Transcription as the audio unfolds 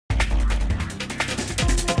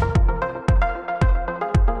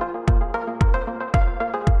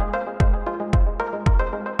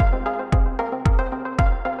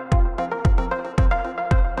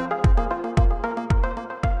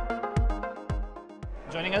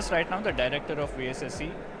Joining us right now, the director of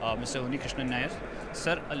VSSC, Mr. Krishnan Nair.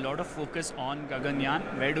 Sir, a lot of focus on Gaganyaan.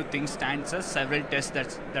 Where do things stand, sir? Several tests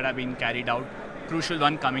that have been carried out. Crucial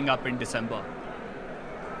one coming up in December.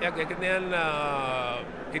 Yeah, Gaganyaan,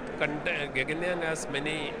 Gaganyaan has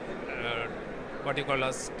many what you call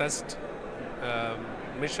as test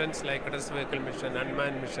missions, like test vehicle mission,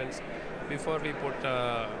 unmanned missions. Before we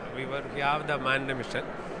have the manned mission.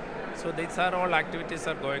 So these are all activities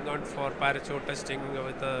are going on for parachute testing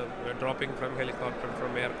with dropping from helicopter,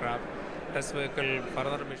 from aircraft, test vehicle,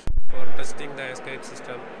 further mission for testing the escape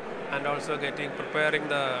system, and also preparing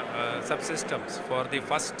the subsystems for the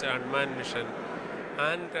first unmanned mission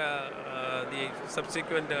and the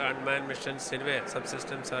subsequent unmanned missions. Anyway,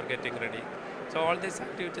 subsystems are getting ready. So all these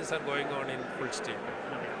activities are going on in full steam.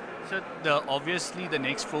 So obviously the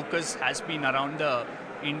next focus has been around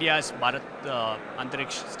India's Bharat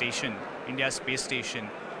Antariksh Station, India's Space Station.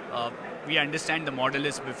 We understand the model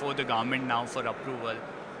is before the government now for approval.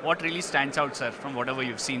 What really stands out, sir, from whatever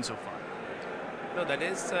you've seen so far? No, that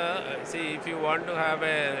is, see, if you want to have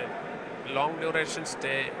a long duration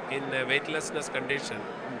stay in a weightlessness condition,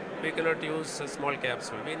 we cannot use a small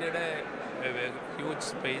capsule. We need a huge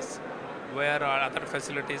space where other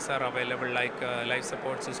facilities are available, like life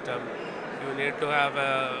support system. You need to have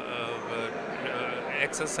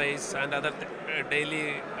exercise and other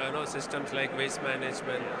daily systems like waste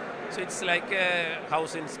management. So it's like a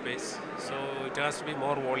house in space. So it has to be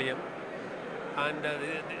more volume. And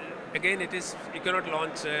again, you cannot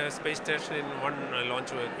launch a space station in one launch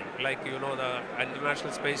vehicle. Like the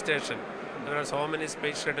International Space Station, there are so many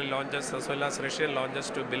space shuttle launches as well as Russian launches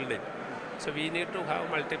to build it. So we need to have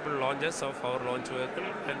multiple launches of our launch vehicle,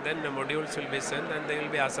 and then the modules will be sent and they will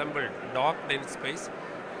be assembled, docked in space,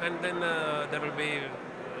 and then there will be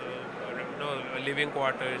living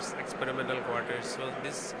quarters, experimental quarters. So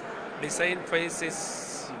this design phase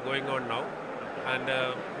is going on now,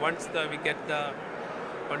 and once we get the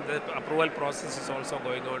approval process is also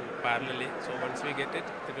going on parallelly. So once we get it,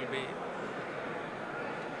 it will be.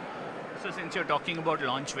 So since you're talking about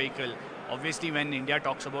launch vehicle, obviously when India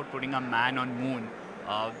talks about putting a man on moon,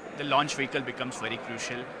 the launch vehicle becomes very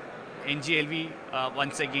crucial. NGLV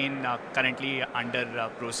once again currently under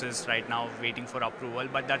process right now, waiting for approval,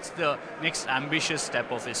 but that's the next ambitious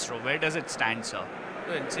step of ISRO. Where does it stand, sir?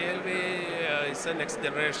 No, NGLV is a next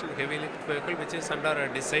generation heavy lift vehicle which is under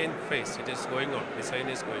a design phase. It is going on. Design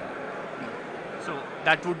is going on. So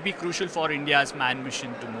that would be crucial for India's manned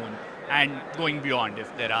mission to moon and going beyond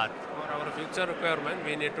if there are. For our future requirement,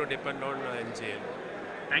 we need to depend on NGLV.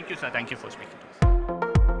 Thank you, sir. Thank you for speaking to us.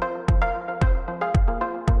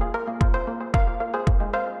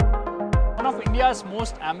 One of India's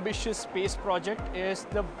most ambitious space project is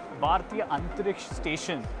the Bharatiya Antariksh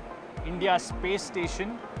Station, India's space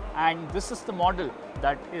station, and this is the model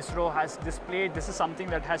that ISRO has displayed. This is something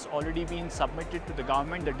that has already been submitted to the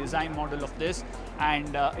government, the design model of this, and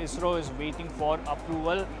ISRO is waiting for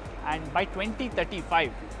approval. And by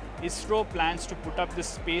 2035, ISRO plans to put up this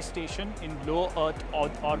space station in low Earth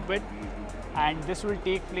orbit, and this will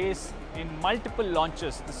take place in multiple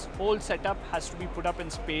launches. This whole setup has to be put up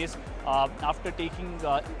in space after taking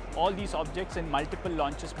all these objects in multiple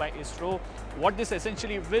launches by ISRO. What this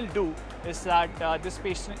essentially will do is that this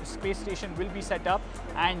space station will be set up,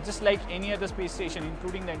 and just like any other space station,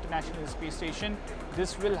 including the International Space Station,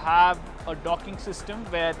 this will have a docking system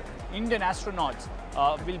where Indian astronauts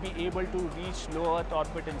will be able to reach low Earth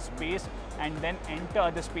orbit in space and then enter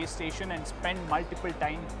the space station and spend multiple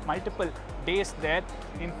days there.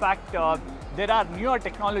 In fact, there are newer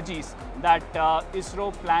technologies that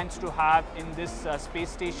ISRO plans to have in this space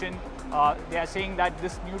station. They are saying that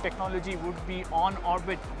this new technology would be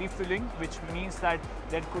on-orbit refueling, which means that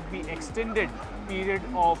there could be extended period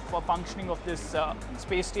of functioning of this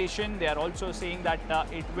space station. They are also saying that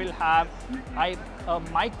it will have a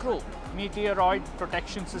micro meteoroid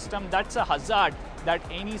protection system. That's a hazard that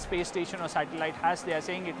any space station or satellite has. They are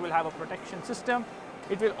saying it will have a protection system.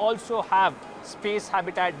 It will also have space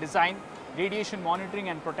habitat design, radiation monitoring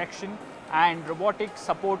and protection, and robotic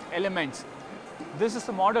support elements. This is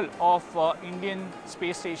the model of Indian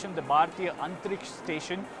space station, the Bharatiya Antariksh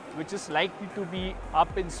Station, which is likely to be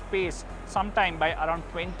up in space sometime by around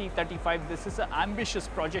 2035. This is an ambitious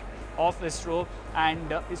project of ISRO, and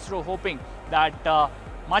ISRO hoping that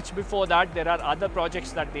much before that, there are other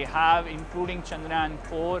projects that they have, including Chandrayaan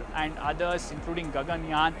 4 and others, including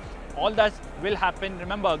Gaganyaan. All that will happen.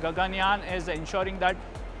 Remember, Gaganyaan is ensuring that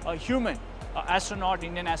a human astronaut,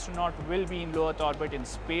 Indian astronaut, will be in low Earth orbit in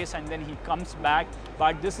space, and then he comes back.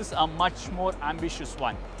 But this is a much more ambitious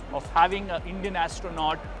one of having an Indian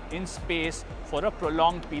astronaut in space for a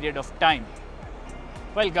prolonged period of time.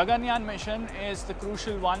 Well, Gaganyaan mission is the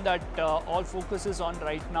crucial one that all focus is on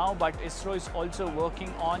right now, but ISRO is also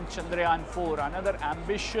working on Chandrayaan 4, another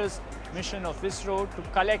ambitious mission of ISRO to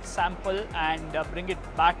collect sample and bring it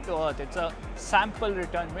back to Earth. It's a sample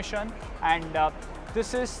return mission, and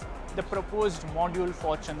this is the proposed module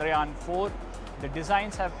for Chandrayaan 4. The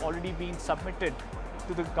designs have already been submitted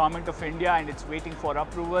to the Government of India and it's waiting for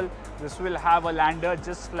approval. This will have a lander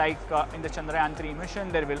just like in the Chandrayaan 3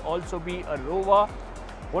 mission. There will also be a rover.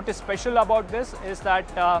 What is special about this is that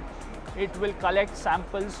it will collect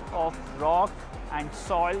samples of rock and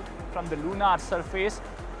soil from the lunar surface,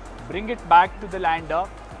 bring it back to the lander,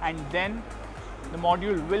 and then the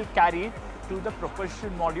module will carry it to the propulsion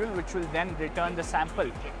module, which will then return the sample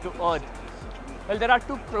to Earth. Well, there are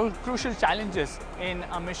two crucial challenges in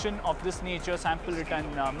a mission of this nature, sample return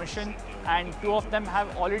mission, and two of them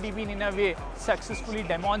have already been in a way successfully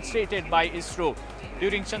demonstrated by ISRO.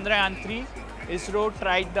 During Chandrayaan 3, ISRO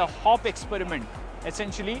tried the hop experiment.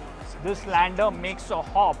 Essentially, this lander makes a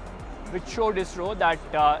hop, which showed ISRO that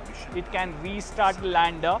it can restart the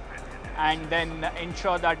lander and then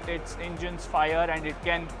ensure that its engines fire and it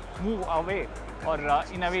can move away or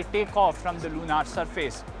in a way take off from the lunar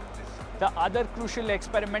surface. The other crucial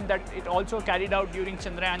experiment that it also carried out during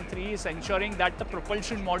Chandrayaan 3 is ensuring that the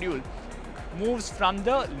propulsion module moves from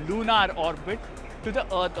the lunar orbit to the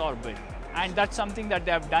Earth orbit. And that's something that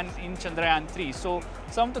they have done in Chandrayaan 3. So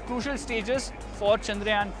some of the crucial stages for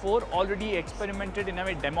Chandrayaan 4 already experimented in a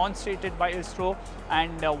way demonstrated by ISRO,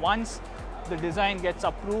 and once the design gets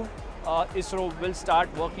approved, ISRO will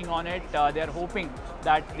start working on it. They are hoping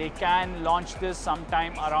that they can launch this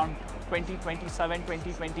sometime around 2027,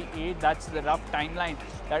 2028. That's the rough timeline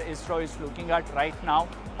that ISRO is looking at right now,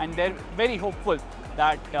 and they're very hopeful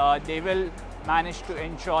that they will manage to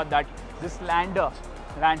ensure that this lander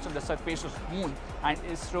lands on the surface of the Moon and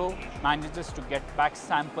ISRO manages to get back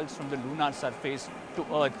samples from the lunar surface to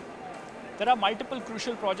Earth. There are multiple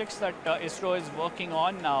crucial projects that ISRO is working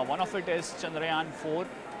on. One of it is Chandrayaan 4,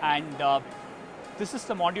 and this is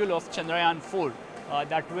the module of Chandrayaan 4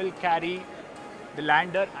 that will carry the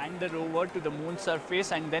lander and the rover to the Moon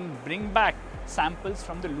surface and then bring back samples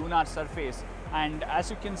from the lunar surface. And as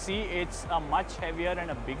you can see, it's a much heavier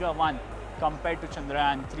and a bigger one compared to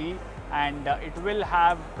Chandrayaan 3. And it will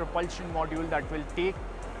have propulsion module that will take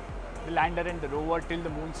the lander and the rover till the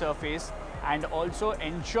Moon surface, and also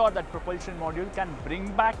ensure that propulsion module can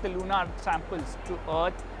bring back the lunar samples to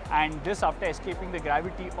Earth, and this after escaping the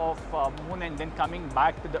gravity of Moon and then coming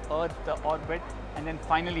back to the Earth orbit, and then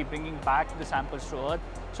finally bringing back the samples to Earth.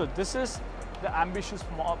 So this is the ambitious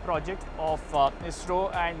project of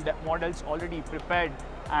ISRO, and models already prepared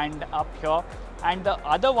and up here. And the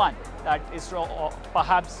other one that ISRO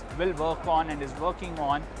perhaps will work on and is working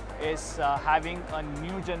on is having a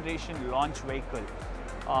new generation launch vehicle.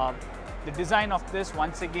 The design of this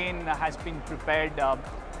once again has been prepared,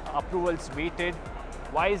 approvals waited.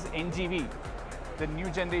 Why is NGV, the new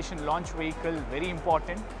generation launch vehicle, very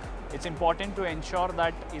important? It's important to ensure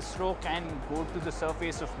that ISRO can go to the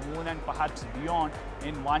surface of Moon and perhaps beyond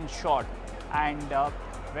in one shot. And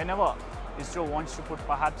whenever ISRO wants to put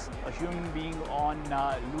perhaps a human being on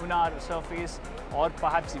lunar surface, or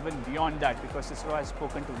perhaps even beyond that, because ISRO has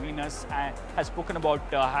spoken to Venus and has spoken about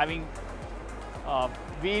having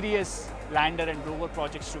various lander and rover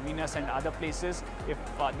projects to Venus and other places. If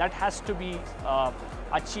that has to be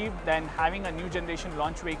achieved, then having a new generation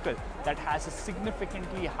launch vehicle that has a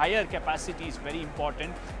significantly higher capacity is very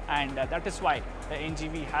important, and that is why the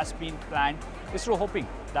NGV has been planned. ISRO hoping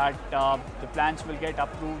that the plans will get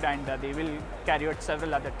approved and they will carry out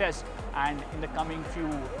several other tests, and in the coming few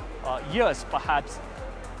years perhaps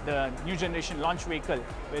the new generation launch vehicle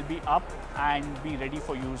will be up and be ready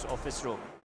for use of ISRO.